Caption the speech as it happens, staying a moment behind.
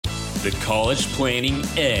The College Planning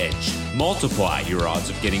Edge. Multiply your odds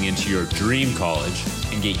of getting into your dream college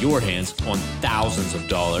and get your hands on thousands of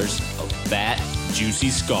dollars of fat, juicy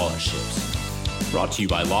scholarships. Brought to you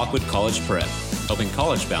by Lockwood College Prep, helping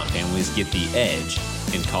college-bound families get the edge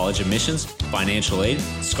in college admissions, financial aid,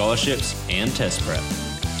 scholarships, and test prep.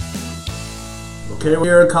 Okay, we're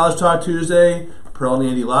here at College Talk Tuesday. Pearl and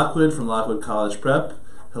Andy Lockwood from Lockwood College Prep.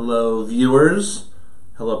 Hello, viewers.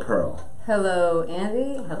 Hello, Pearl. Hello,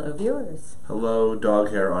 Andy. Hello, viewers. Hello,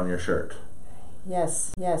 dog hair on your shirt.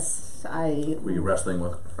 Yes. Were you wrestling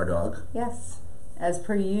with our dog? Yes. As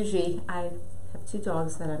per usual, I have two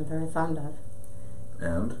dogs that I'm very fond of.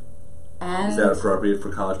 And? And is that appropriate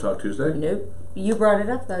for College Talk Tuesday? Nope. You brought it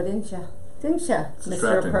up, though, didn't you?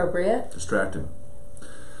 Mr. Appropriate? Distracting.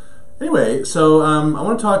 Anyway, so I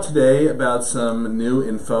want to talk today about some new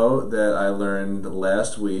info that I learned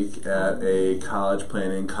last week at a college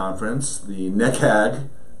planning conference, the NECAG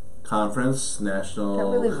conference,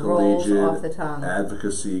 National Collegiate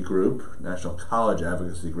Advocacy Group, National College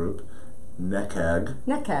Advocacy Group, NECAG.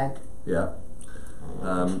 NECAG. Yeah.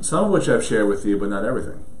 Some of which I've shared with you, but not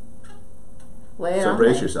everything. So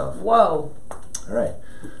brace yourself. Whoa. All right.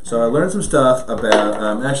 So I learned some stuff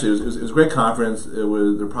about, actually it was a great conference. There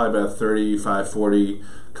were probably about 35, 40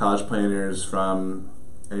 college planners from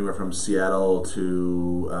anywhere from Seattle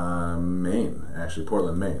to Maine, actually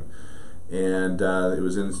Portland, Maine. And it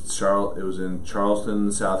was in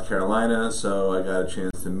Charleston, South Carolina, so I got a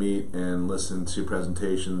chance to meet and listen to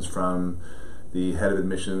presentations from the head of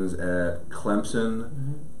admissions at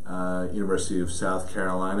Clemson, University of South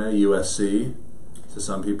Carolina, USC. To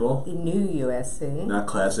some people. The new USC. Not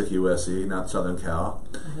classic USC, not Southern Cal.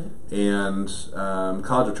 And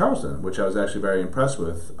College of Charleston, which I was actually very impressed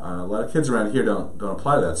with. A lot of kids around here don't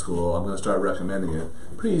apply to that school. I'm going to start recommending it.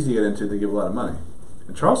 Pretty easy to get into. They give a lot of money.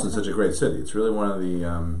 And Charleston's such a great city. It's really one of the,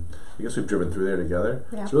 I guess we've driven through there together.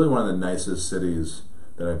 Yeah. It's really one of the nicest cities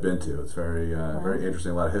that I've been to. It's very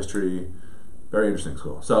interesting, a lot of history, very interesting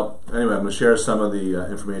school. So anyway, I'm going to share some of the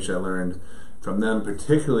information I learned from them,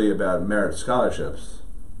 particularly about merit scholarships.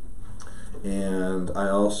 And I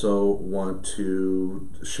also want to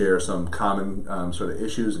share some common sort of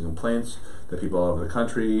issues and complaints that people all over the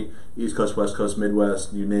country, East Coast, West Coast,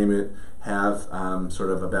 Midwest, you name it, have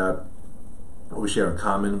sort of about what we share in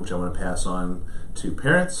common, which I want to pass on to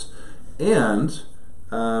parents. And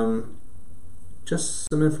just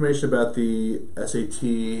some information about the SAT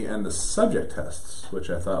and the subject tests,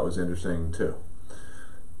 which I thought was interesting too.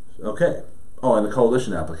 Okay. Oh, and the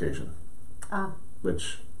coalition application,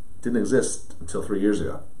 which didn't exist until 3 years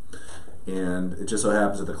ago. And it just so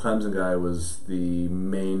happens that the Clemson guy was the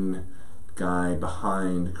main guy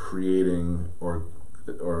behind creating or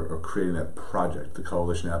creating that project, the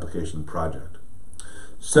coalition application project.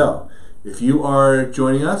 So, if you are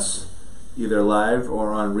joining us, either live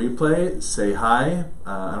or on replay, say hi.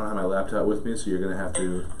 I don't have my laptop with me, so you're going to have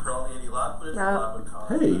to...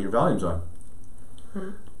 Hey, your volume's on.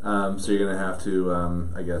 So you're going to have to,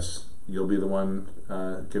 I guess, you'll be the one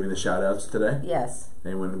giving the shout-outs today? Yes.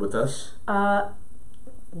 Anyone with us? Not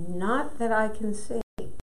that I can see.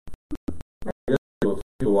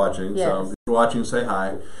 People watching, yes. So if you're watching, say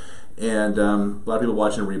hi. And a lot of people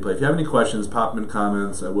watching replay. If you have any questions, pop them in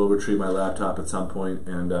comments. I will retrieve my laptop at some point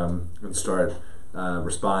and start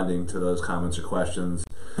responding to those comments or questions.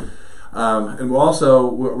 And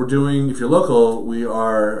we're doing, if you're local, we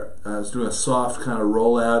are doing a soft kind of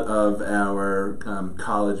rollout of our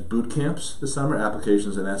college boot camps this summer,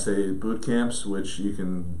 applications and essay boot camps, which you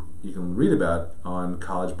can read about on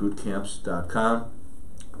collegebootcamps.com.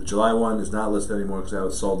 The July one is not listed anymore because that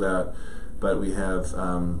was sold out, but we have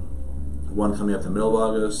one coming up the middle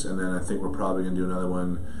of August, and then I think we're probably going to do another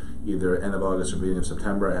one either end of August or beginning of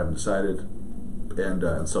September. I haven't decided,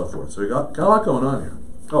 and so forth. So we got a lot going on here.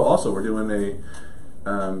 Oh, also, we're doing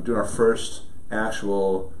our first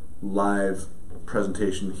actual live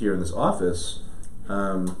presentation here in this office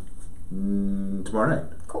tomorrow night.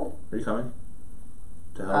 Cool. Are you coming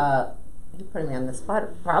to help? You're putting me on the spot.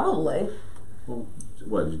 Probably. Well,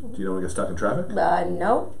 what? Do you don't want to get stuck in traffic?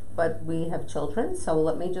 No, but we have children, so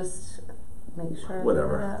let me just make sure.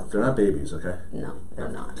 Whatever. They're not babies, okay? No, they're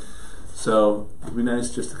not. So it'd be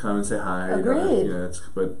nice just to come and say hi. Agreed.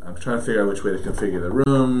 But I'm trying to figure out which way to configure the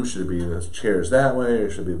room. Should it be the chairs that way, or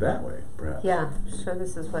should it be that way, perhaps? Yeah, I'm sure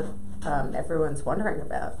this is what everyone's wondering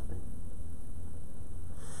about.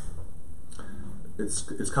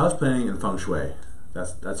 It's college planning and feng shui.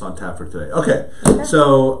 That's on tap for today. Okay.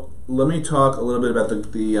 So let me talk a little bit about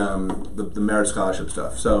the merit scholarship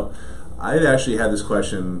stuff. So I had actually had this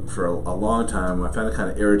question for a long time. I found it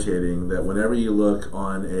kind of irritating that whenever you look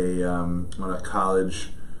on a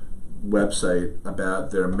college website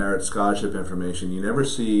about their merit scholarship information, you never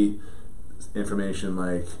see information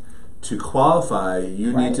like, to qualify,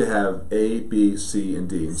 you need to have A, B, C, and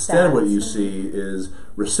D. Instead, what you see is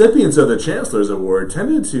recipients of the Chancellor's Award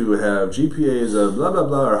tended to have GPAs of blah, blah,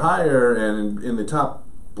 blah, or higher, and in the top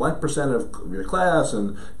blank percent of your class,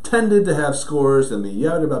 and tended to have scores in the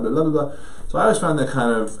yada, blah, blah, blah, blah, blah. So I always found that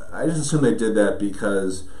I just assumed they did that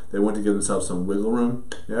because they want to give themselves some wiggle room.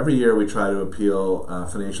 Every year we try to appeal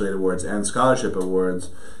financial aid awards and scholarship awards,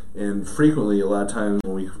 and frequently, a lot of times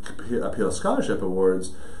when we appeal scholarship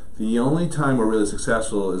awards, the only time we're really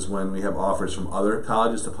successful is when we have offers from other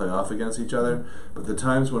colleges to play off against each other. But the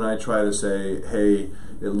times when I try to say, hey,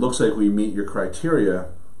 it looks like we meet your criteria,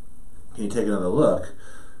 can you take another look?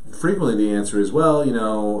 Frequently the answer is, well,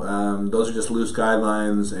 those are just loose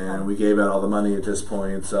guidelines and we gave out all the money at this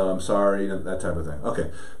point, so I'm sorry, that type of thing.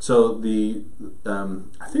 Okay, so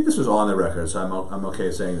I think this was on the record, so I'm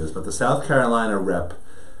okay saying this, but the South Carolina rep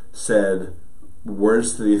said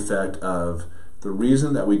words to the effect of, the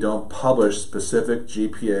reason that we don't publish specific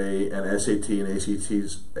GPA and SAT and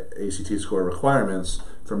ACT score requirements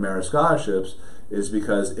for merit scholarships is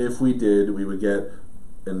because if we did, we would get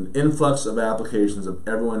an influx of applications of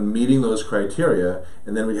everyone meeting those criteria,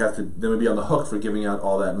 and then we'd be on the hook for giving out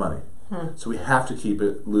all that money. So we have to keep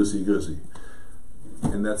it loosey-goosey.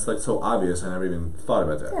 And that's like so obvious, I never even thought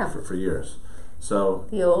about that for years. So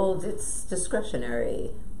it's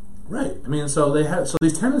discretionary. Right. I mean, so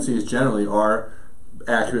these tendencies generally are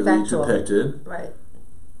accurately depicted. Right.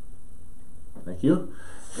 Thank you.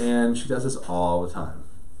 And she does this all the time.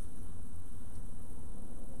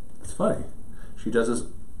 It's funny. She does this.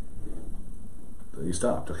 You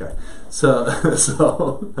stopped. Okay. So this is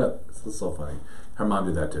so funny. Her mom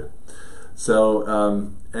did that too. So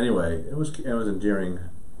anyway, it was endearing,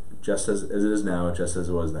 just as it is now, just as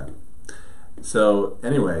it was then. So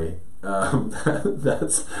anyway.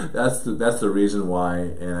 That's the reason why,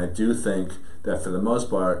 and I do think that for the most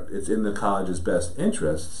part, it's in the college's best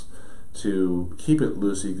interests to keep it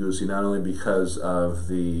loosey-goosey, not only because of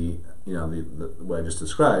the what I just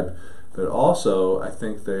described, but also I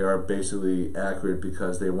think they are basically accurate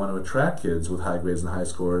because they want to attract kids with high grades and high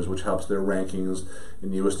scores, which helps their rankings in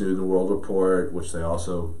the U.S. News and World Report, which they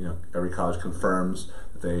also, every college confirms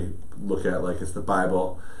that they look at like it's the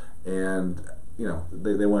Bible, and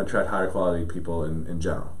they want to attract higher quality people in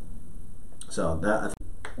general. So that, I think,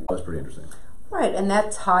 was pretty interesting. Right, and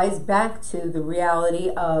that ties back to the reality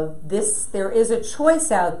of this. There is a choice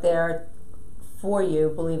out there for you,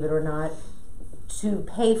 believe it or not, to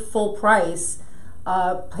pay full price,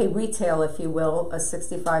 pay retail, if you will, a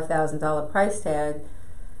 $65,000 price tag,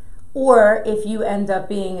 or if you end up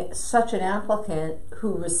being such an applicant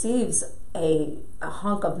who receives a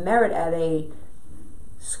hunk of merit at a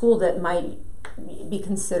school that might be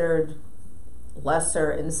considered lesser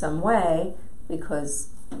in some way because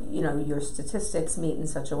your statistics meet in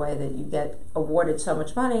such a way that you get awarded so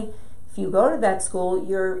much money. If you go to that school,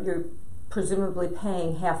 you're presumably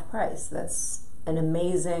paying half price. That's an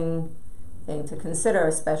amazing thing to consider,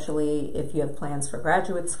 especially if you have plans for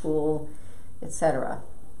graduate school, etc.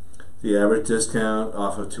 The average discount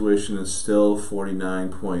off of tuition is still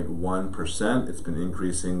 49.1%. It's been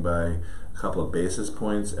increasing by a couple of basis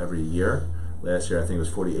points every year. Last year I think it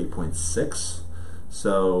was 48.6,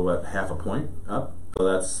 so about half a point up. So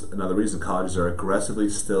that's another reason colleges are aggressively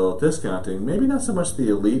still discounting, maybe not so much the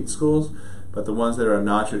elite schools, but the ones that are a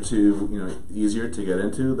notch or two easier to get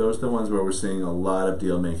into. Those are the ones where we're seeing a lot of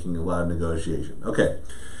deal making, a lot of negotiation. Okay,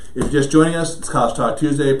 if you're just joining us, it's College Talk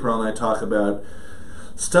Tuesday. Pearl and I talk about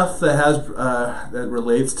stuff that has that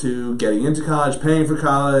relates to getting into college, paying for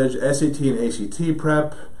college, SAT and ACT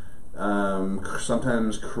prep,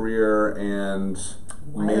 sometimes career and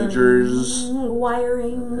majors,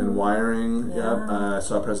 wiring. Yeah. Yep. I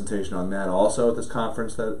saw a presentation on that also at this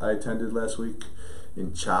conference that I attended last week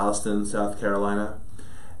in Charleston, South Carolina.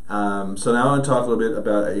 So now I want to talk a little bit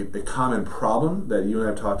about a common problem that you and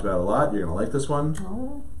I have talked about a lot. You're going to like this one.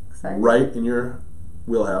 Oh, exciting. Right in your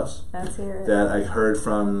wheelhouse. Let's hear it. That I heard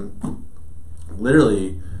from,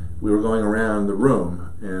 literally, we were going around the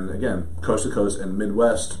room, and again, coast to coast and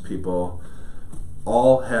Midwest people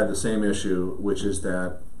all had the same issue, which is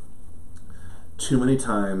that too many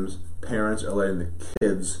times parents are letting the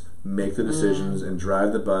kids make the decisions and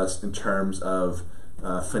drive the bus in terms of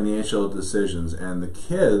financial decisions, and the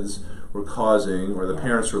kids were causing, or the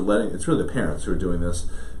parents were letting, it's really the parents who are doing this,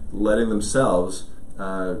 letting themselves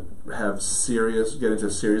get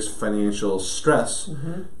into serious financial stress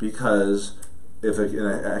because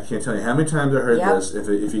I can't tell you how many times I heard this,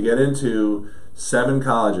 if you get into 7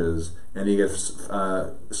 colleges, and he gets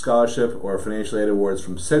scholarship or financial aid awards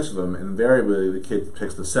from 6 of them. Invariably, the kid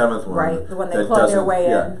picks the 7th one. Right, the one they claw their way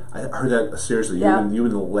in. I heard that seriously. Yeah. You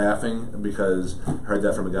been laughing because I heard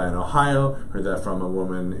that from a guy in Ohio, heard that from a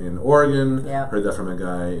woman in Oregon, Yeah. heard that from a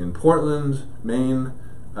guy in Portland, Maine.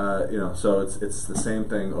 So it's the same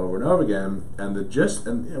thing over and over again. And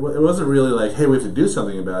it wasn't really like, hey, we have to do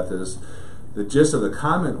something about this. The gist of the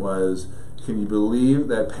comment was, can you believe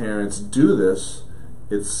that parents do this?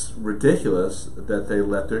 It's ridiculous that they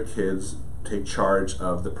let their kids take charge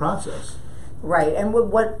of the process. Right, and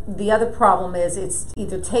what the other problem is, it's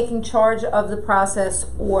either taking charge of the process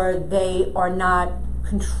or they are not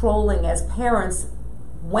controlling as parents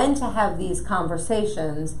when to have these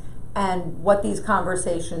conversations and what these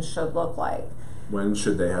conversations should look like. When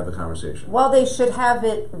should they have the conversation? Well, they should have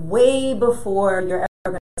it way before you're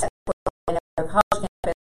ever going to set foot on a college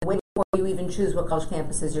campus, way before you even choose what college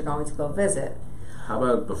campuses you're going to go visit. How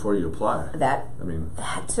about before you apply? That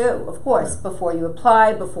too, of course. Yeah. Before you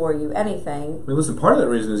apply, before you anything. Listen, part of that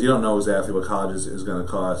reason is you don't know exactly what college is going to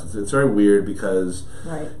cost. It's very weird because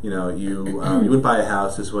you wouldn't buy a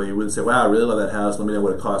house this way. You wouldn't say, "Wow, I really love that house. Let me know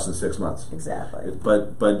what it costs in 6 months." Exactly.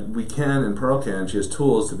 But we can, and Pearl can. She has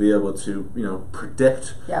tools to be able to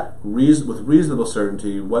predict with reasonable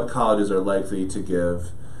certainty what colleges are likely to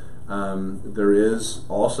give. There is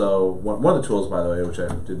also one of the tools, by the way, which I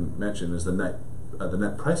didn't mention, is the net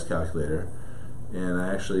price calculator, and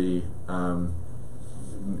I actually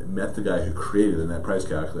met the guy who created the net price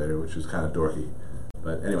calculator, which was kind of dorky.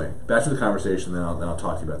 But anyway, back to the conversation, then I'll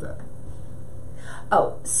talk to you about that.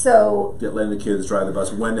 Oh, so letting the kids drive the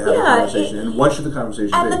bus, when to have the conversation, and what should the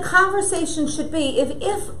conversation be? And the conversation should be,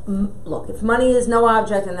 if money is no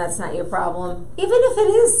object and that's not your problem, even if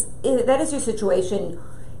that is your situation,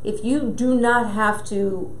 if you do not have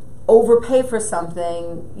to overpay for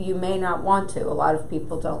something, you may not want to. A lot of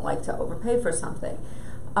people don't like to overpay for something.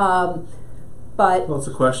 But it's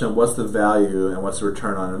a question of what's the value and what's the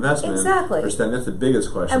return on investment. Exactly. That's the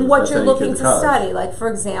biggest question. And what you're looking to study. Like, for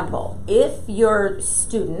example, if your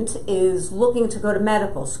student is looking to go to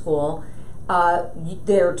medical school,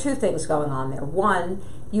 there are 2 things going on there. One,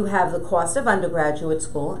 you have the cost of undergraduate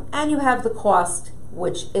school, and you have the cost,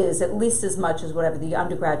 which is at least as much as whatever the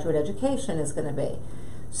undergraduate education is going to be.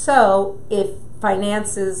 So if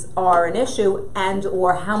finances are an issue and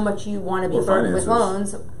or how much you want to be burdened with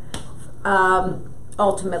loans,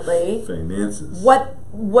 ultimately, finances. What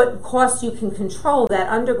costs you can control, that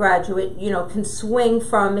undergraduate, can swing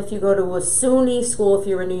from, if you go to a SUNY school, if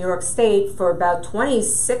you're in New York State, for about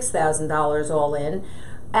 $26,000 all in,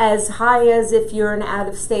 as high as if you're an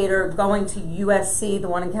out-of-stater going to USC, the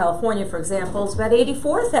one in California, for example, is about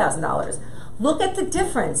 $84,000. Look at the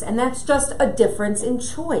difference, and that's just a difference in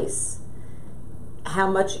choice. How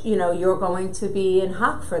much, you're going to be in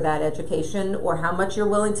hock for that education, or how much you're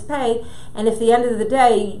willing to pay. And if at the end of the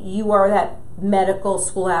day, you are that medical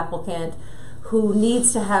school applicant who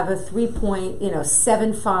needs to have a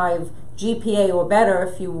 3.75 GPA or better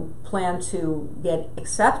if you plan to get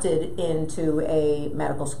accepted into a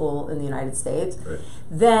medical school in the United States, right,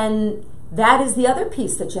 then that is the other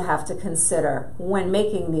piece that you have to consider when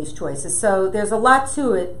making these choices. So there's a lot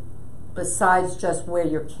to it besides just where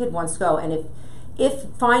your kid wants to go. And if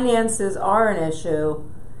finances are an issue,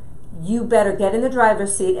 you better get in the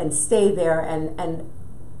driver's seat and stay there and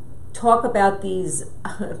talk about these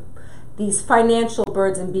these financial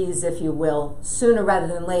birds and bees, if you will, sooner rather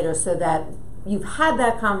than later, so that you've had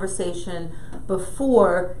that conversation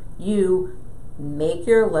before you make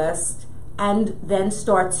your list and then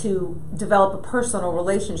start to develop a personal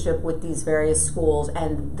relationship with these various schools,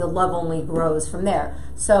 and the love only grows from there.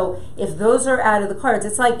 So if those are out of the cards,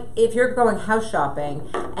 it's like if you're going house shopping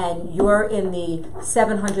and you're in the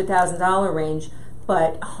 $700,000 range,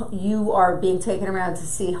 but you are being taken around to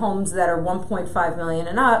see homes that are $1.5 million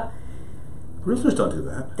and up. Realtors don't do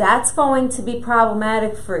that. That's going to be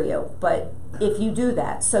problematic for you, but if you do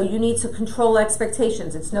that. So you need to control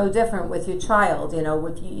expectations. It's no different with your child.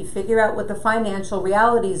 You figure out what the financial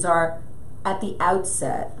realities are at the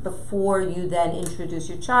outset before you then introduce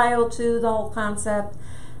your child to the whole concept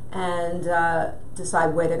and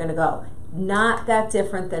decide where they're going to go. Not that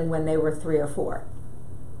different than when they were 3 or 4.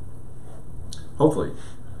 Hopefully.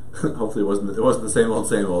 Hopefully it wasn't the same old,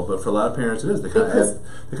 but for a lot of parents it is.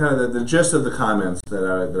 The gist of the comments that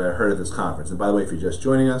I heard at this conference. And by the way, if you're just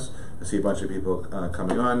joining us, I see a bunch of people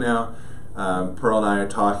coming on now. Pearl and I are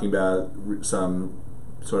talking about some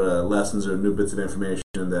sort of lessons or new bits of information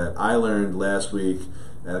that I learned last week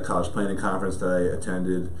at a college planning conference that I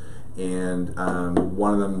attended, and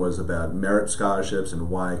one of them was about merit scholarships and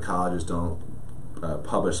why colleges don't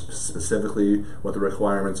published specifically what the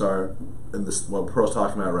requirements are, and this what Pearl's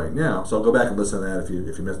talking about right now. So I'll go back and listen to that if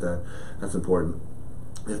you missed that. That's important.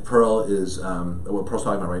 If Pearl is what Pearl's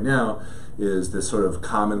talking about right now is this sort of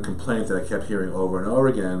common complaint that I kept hearing over and over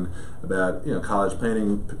again about college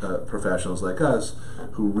planning professionals like us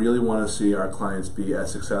who really want to see our clients be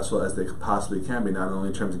as successful as they possibly can be, not only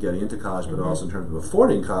in terms of getting into college but also in terms of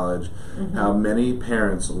affording college. How many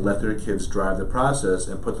parents let their kids drive the process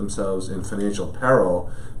and put themselves in financial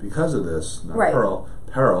peril because of this, not peril,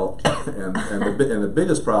 and the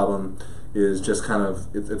biggest problem is just kind of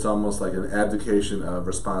it's almost like an abdication of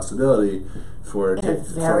responsibility for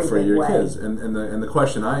your kids. And the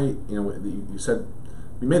question you said,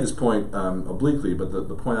 you made this point obliquely, but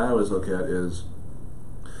the point I always look at is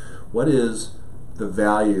what is the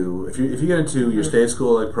value if you get into your state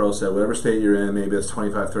school, like Pearl said, whatever state you're in, maybe it's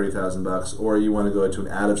 $25,000-$30,000, or you want to go to an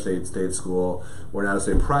out-of-state school or an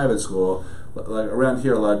out-of-state private school. Like around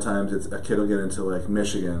here, a lot of times a kid will get into like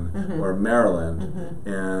Michigan or Maryland,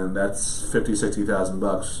 and that's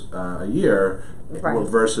 $50,000-$60,000 a year,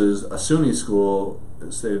 versus a SUNY school,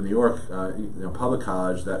 say in New York, public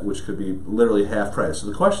college, which could be literally half price. So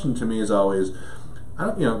the question to me is always,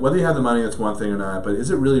 whether you have the money, that's one thing or not, but is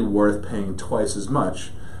it really worth paying twice as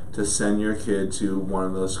much to send your kid to one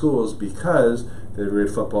of those schools because they have a great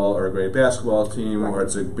football or a great basketball team, or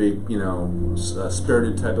it's a big,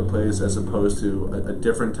 spirited type of place, as opposed to a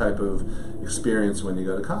different type of experience when you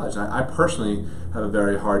go to college? And I personally have a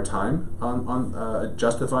very hard time on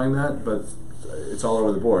justifying that, but it's all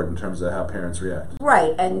over the board in terms of how parents react.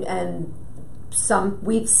 Right, and some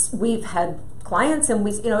we've had clients, and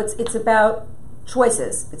it's about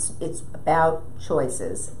choices. It's about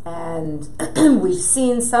choices, and we've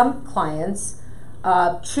seen some clients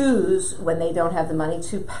choose, when they don't have the money,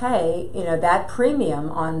 to pay that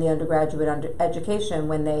premium on the undergraduate education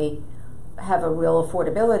when they have a real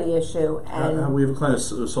affordability issue. And we have a client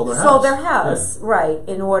who sold their house. Right,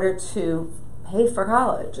 in order to pay for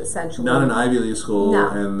college, essentially. Not an Ivy League school, no.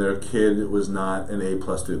 And their kid was not an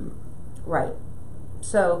A+ student. Right.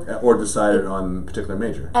 So, or decided on a particular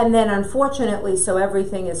major. And then, unfortunately, so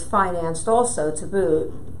everything is financed also to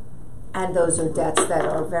boot, and those are debts that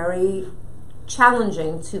are very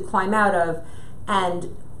challenging to climb out of.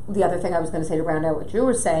 And the other thing I was going to say to round out what you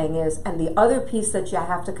were saying is, and the other piece that you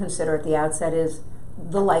have to consider at the outset is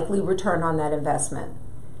the likely return on that investment.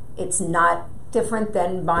 It's not different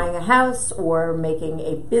than buying a house or making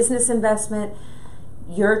a business investment.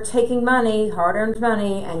 You're taking money, hard-earned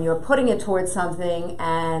money, and you're putting it towards something,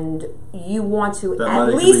 and you want to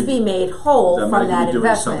at least be made whole from that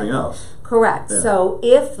investment. Something else. Correct. Yeah. So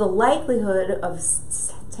if the likelihood of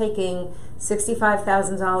taking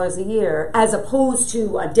 $65,000 a year, as opposed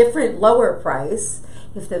to a different lower price,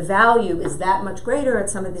 if the value is that much greater at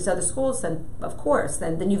some of these other schools, then of course,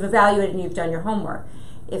 then you've evaluated and you've done your homework.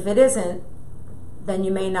 If it isn't, then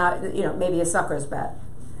you may not, maybe a sucker's bet.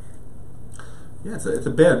 Yeah, it's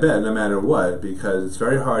a bad bet no matter what, because it's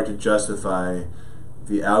very hard to justify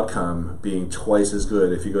the outcome being twice as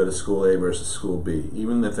good if you go to school A versus school B,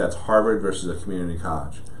 even if that's Harvard versus a community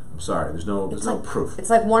college. I'm sorry, there's no proof. It's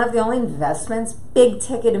like one of the only investments, big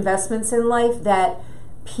ticket investments in life, that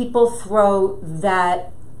people throw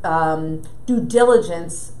that due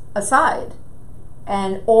diligence aside,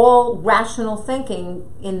 and all rational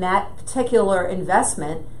thinking in that particular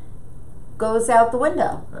investment goes out the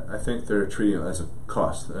window. I think they're treating it as a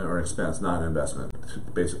cost or an expense, not an investment,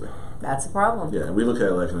 basically. That's a problem. Yeah, and we look at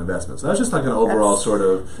it like an investment. So that's just like an overall sort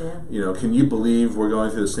of, can you believe we're going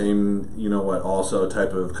through the same, also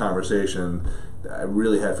type of conversation that I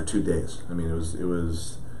really had for 2 days. I mean, it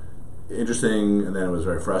was interesting, and then it was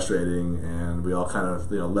very frustrating, and we all kind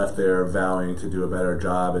of left there vowing to do a better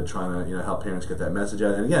job at trying to help parents get that message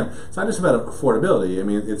out. And again, it's not just about affordability. I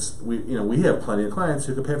mean, we have plenty of clients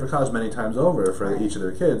who could pay for college many times over for each of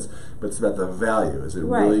their kids, but it's about the value. Is it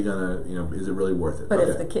really gonna is it really worth it? But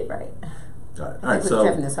if the kid Got it. All right, we've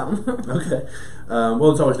driven this home. Okay.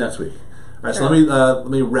 Well, it's always next week. All right, so let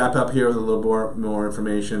me wrap up here with a little more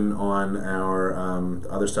information on our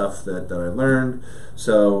other stuff that I learned.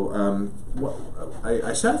 So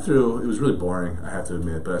I sat through. It was really boring, I have to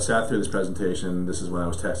admit, but I sat through this presentation. This is when I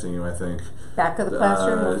was texting you, I think. Back of the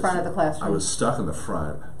classroom or front of the classroom? I was stuck in the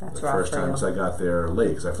front. That's the first time because I got there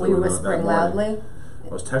late. Because I Were you whispering loudly?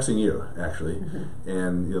 I was texting you actually,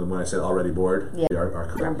 and when I said already bored, Yeah.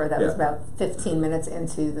 our Remember that was about 15 minutes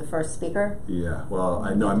into the first speaker. Yeah, well,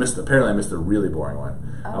 I know I missed. Apparently, I missed the really boring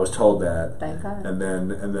one. I was told that, Thank God. and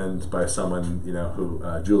then by someone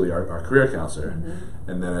who Julie, our career counselor,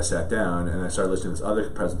 and then I sat down and I started listening to this other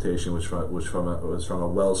presentation, which was from a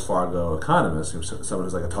Wells Fargo economist, someone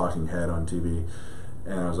who's like a talking head on TV,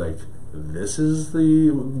 and I was like, this is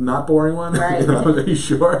the not boring one? Right. Are you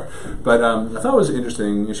sure? But I thought it was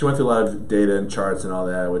interesting. She went through a lot of data and charts and all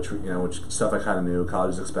that, which stuff I kind of knew.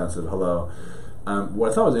 College is expensive. Hello.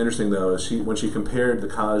 What I thought was interesting, though, is when she compared the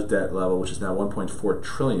college debt level, which is now $1.4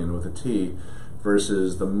 trillion with a T,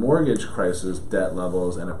 versus the mortgage crisis debt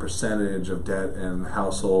levels and a percentage of debt and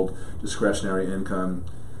household discretionary income,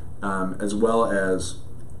 as well as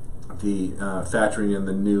the factoring in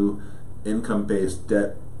the new income-based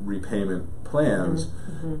debt repayment plans,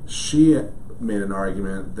 she made an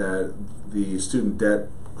argument that the student debt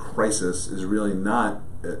crisis is really not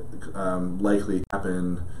likely to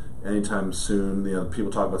happen anytime soon.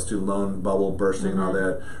 People talk about student loan bubble bursting and all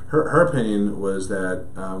that. Her opinion was that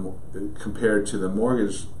compared to the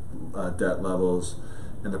mortgage debt levels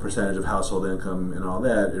and the percentage of household income and all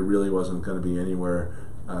that, it really wasn't going to be anywhere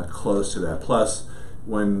close to that. Plus,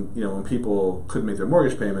 when people couldn't make their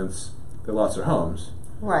mortgage payments, they lost their homes.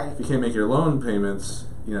 Right. If you can't make your loan payments,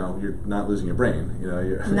 you're not losing your brain.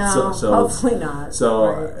 No, so hopefully not. So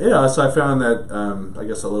right. So I found that I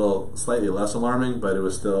guess a little slightly less alarming, but it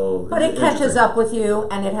was still. But it catches up with you,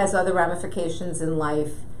 and it has other ramifications in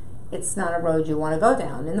life. It's not a road you want to go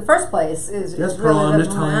down in the first place. Is yes, really I'm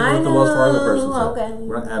just telling you what the Wells Fargo person said. Okay.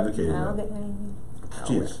 We're not advocating that.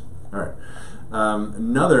 Okay. Jeez. All right.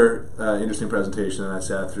 Another interesting presentation that I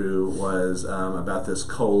sat through was about this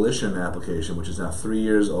coalition application, which is now 3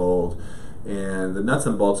 years old, and the nuts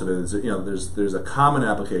and bolts of it is there's a common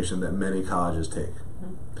application that many colleges take,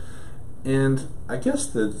 and I guess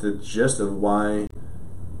the gist of why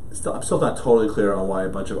I'm still not totally clear on why a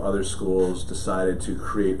bunch of other schools decided to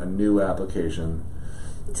create a new application.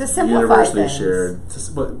 To simplify universally things. shared,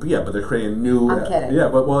 but they're creating a new. I'm kidding. Yeah,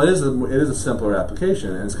 but it is a simpler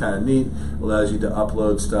application, and it's kind of neat. It allows you to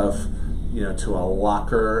upload stuff, to a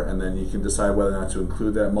locker, and then you can decide whether or not to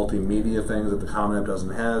include that multimedia things that the Common App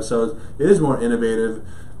doesn't have. So it is more innovative.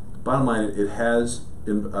 Bottom line, it has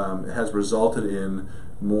resulted in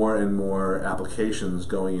more and more applications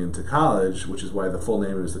going into college, which is why the full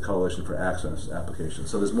name is the Coalition for Access application.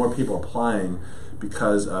 So there's more people applying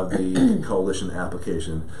because of the coalition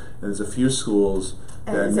application. And there's a few schools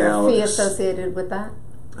that is there now a fee associated with that?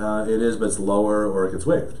 It is, but it's lower or it gets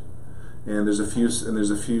waived. And there's a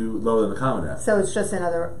few lower than the Common App. So it's just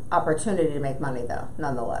another opportunity to make money, though,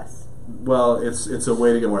 nonetheless. Well, it's a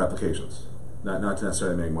way to get more applications, not to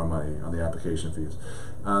necessarily make more money on the application fees.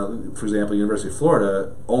 For example, University of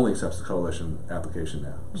Florida only accepts the coalition application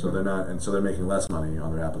now, so they're making less money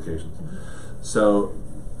on their applications. So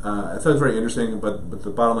I thought it was very interesting, but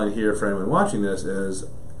the bottom line here for anyone watching this is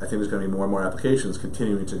I think there's going to be more and more applications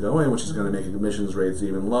continuing to go in, which is going to make admissions rates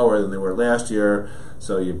even lower than they were last year.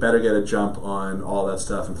 So you better get a jump on all that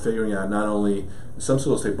stuff and figuring out not only, some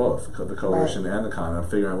schools take both, the coalition and the Common App,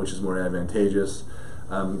 figuring out which is more advantageous.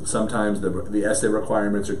 Sometimes the essay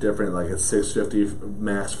requirements are different, like it's 650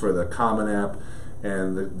 max for the Common App,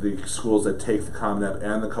 and the schools that take the Common App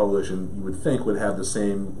and the coalition, you would think, would have the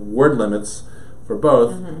same word limits for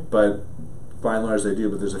both, but by and large they do.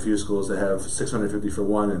 But there's a few schools that have 650 for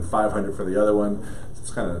one and 500 for the other one.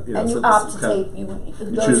 It's kind of and you opt to take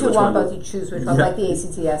those who want both. You choose which one, like the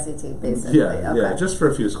ACT, SAT, basically. Yeah, just for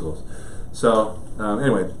a few schools. So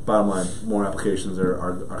anyway, bottom line, more applications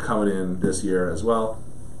are coming in this year as well.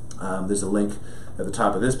 There's a link at the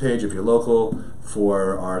top of this page if you're local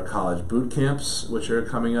for our college boot camps, which are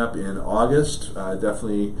coming up in August.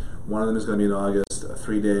 Definitely one of them is going to be in August, a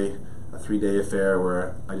three-day affair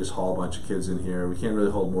where I just haul a bunch of kids in here. We can't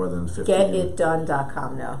really hold more than 15.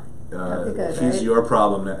 GetItDone.com now. Good, he's right? your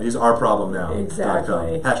problem now. He's our problem now.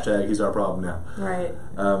 Exactly. Hashtag he's our problem now. Right.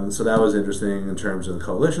 So that was interesting in terms of the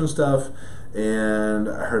coalition stuff. And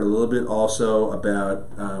I heard a little bit also about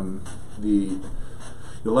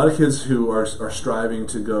a lot of kids who are striving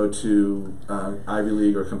to go to Ivy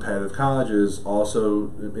League or competitive colleges.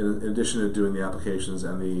 Also, in addition to doing the applications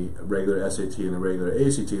and the regular SAT and the regular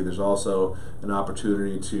ACT, there's also an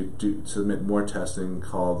opportunity to submit more testing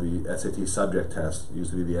called the SAT subject test. It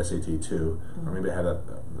used to be the SAT 2, or maybe I had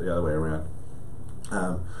that the other way around.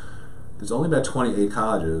 There's only about 28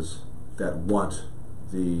 colleges that want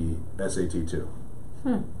the SAT 2.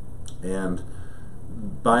 And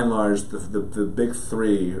by and large, the big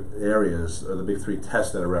three areas, or the big three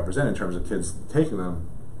tests that are represented in terms of kids taking them,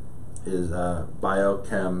 is bio,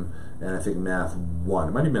 chem, and I think math 1.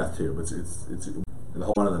 It might be math 2, but it's the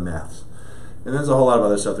whole one of the maths. And there's a whole lot of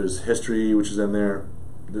other stuff. There's history, which is in there.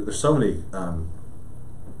 There's so many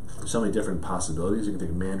different possibilities. You can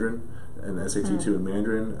take Mandarin, and SAT 2 in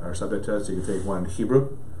Mandarin, or subject test. You can take one in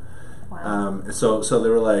Hebrew. Wow. So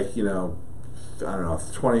there were like, I don't know,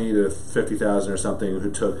 20 to 50,000 or something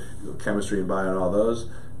who took chemistry and bio and all those.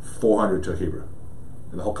 400 took Hebrew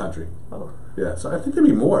in the whole country. Oh. Yeah, so I think there'd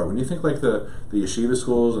be more. When you think like the yeshiva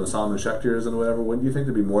schools and the Solomon Schechter's and whatever, wouldn't you think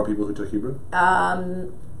there'd be more people who took Hebrew?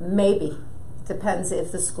 Maybe. Depends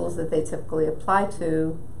if the schools that they typically apply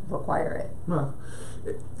to require it. Well,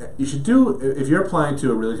 you should if you're applying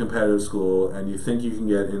to a really competitive school and you think you can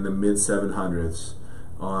get in the mid 700s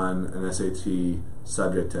on an SAT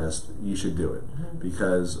subject test, you should do it.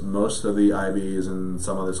 Because most of the IBs and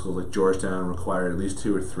some other schools like Georgetown require at least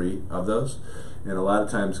 2 or 3 of those. And a lot of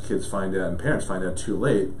times kids find out, and parents find out too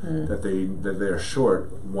late, that they're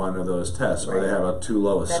short one of those tests, or they have a too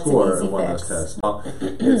low a score in one of those tests. Well,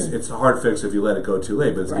 it's a hard fix if you let it go too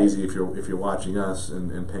late, but it's easy if you're watching us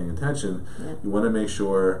and paying attention. Yeah. You want to make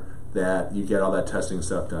sure that you get all that testing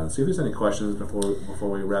stuff done. See if there's any questions before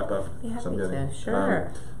we wrap up. Yeah,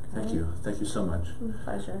 sure. Thank you so much.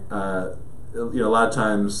 Pleasure. A lot of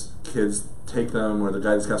times kids take them, or the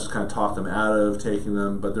guidance counselors kind of talk them out of taking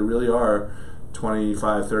them, but there really are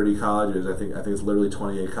 25, 30 colleges, I think it's literally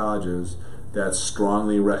 28 colleges that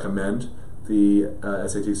strongly recommend the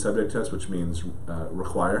SAT subject test, which means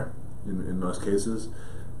require in most cases.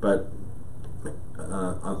 But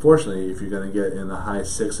unfortunately, if you're going to get in the high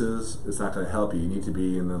 6s, it's not going to help you. You need to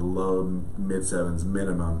be in the low mid 7s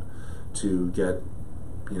minimum to get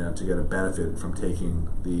a benefit from taking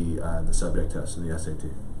the subject test and the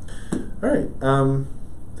SAT. All right.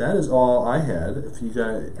 That is all I had. If you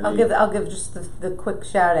guys, I'll give just the quick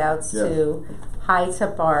shout outs to hi to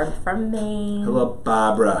Barb from Maine. Hello,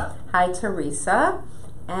 Barbara. Hi, Teresa,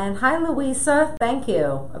 and hi, Louisa. Thank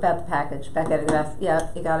you about the package. About getting the best. Yeah,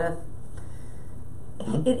 you gotta.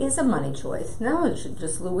 It is a money choice. No, it should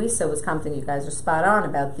just. Louisa was commenting. You guys are spot on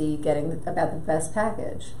about the best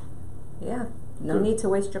package. Yeah, no need to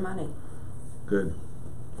waste your money. Good.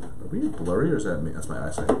 Are we blurry, or is that me? That's my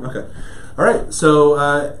eyesight. Okay. All right. So,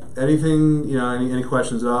 anything, any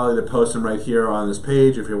questions at all, either post them right here on this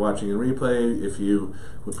page if you're watching in replay. If you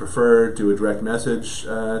would prefer, do a direct message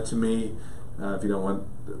to me. If you don't want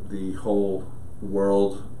the whole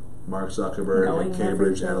world, Mark Zuckerberg and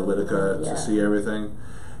Cambridge Analytica to see everything.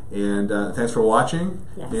 And thanks for watching.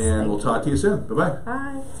 Yes, and we'll talk to you soon. Bye-bye.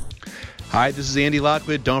 Bye. Hi, this is Andy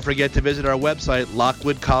Lockwood. Don't forget to visit our website,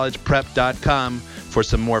 lockwoodcollegeprep.com, for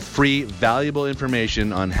some more free, valuable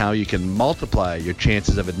information on how you can multiply your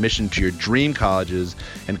chances of admission to your dream colleges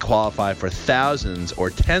and qualify for thousands or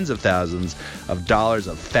tens of thousands of dollars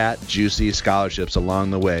of fat, juicy scholarships along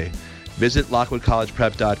the way. Visit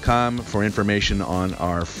lockwoodcollegeprep.com for information on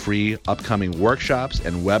our free upcoming workshops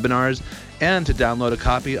and webinars, and to download a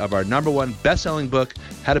copy of our #1 best-selling book,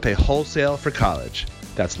 How to Pay Wholesale for College.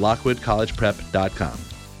 That's lockwoodcollegeprep.com.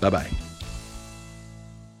 Bye-bye.